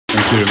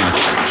very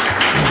much.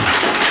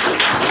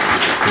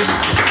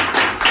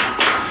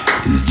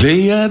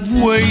 They have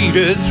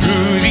waited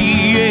through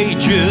the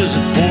ages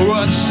for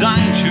a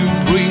sign to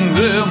bring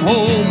them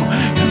home,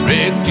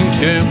 erecting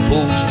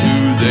temples to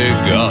their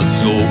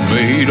gods all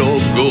made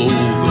of gold.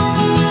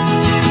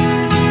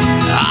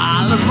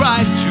 I'll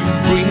right to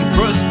bring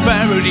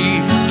prosperity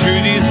to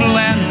this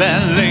land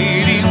that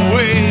laid in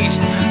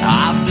waste.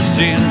 I've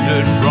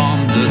descended from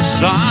the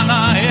sun,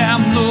 I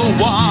am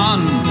the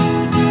one.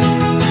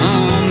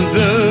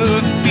 The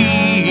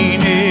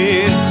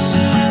phoenix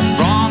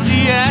from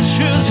the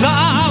ashes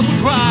I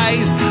would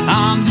rise.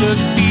 I'm the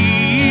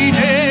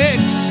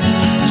phoenix,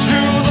 to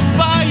the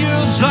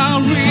fires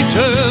I'll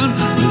return.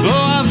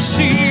 Though I've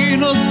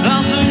seen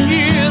 1,000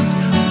 years,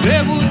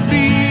 there would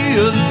be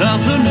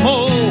 1,000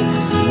 more.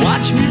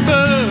 Watch me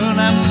burn,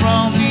 and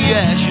from the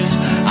ashes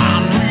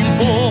I'm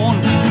reborn.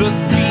 The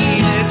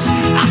phoenix,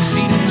 I've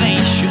seen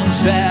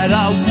nations that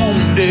are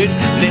wounded.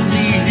 Let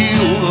me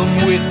heal them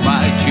with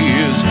my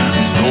tears.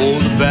 So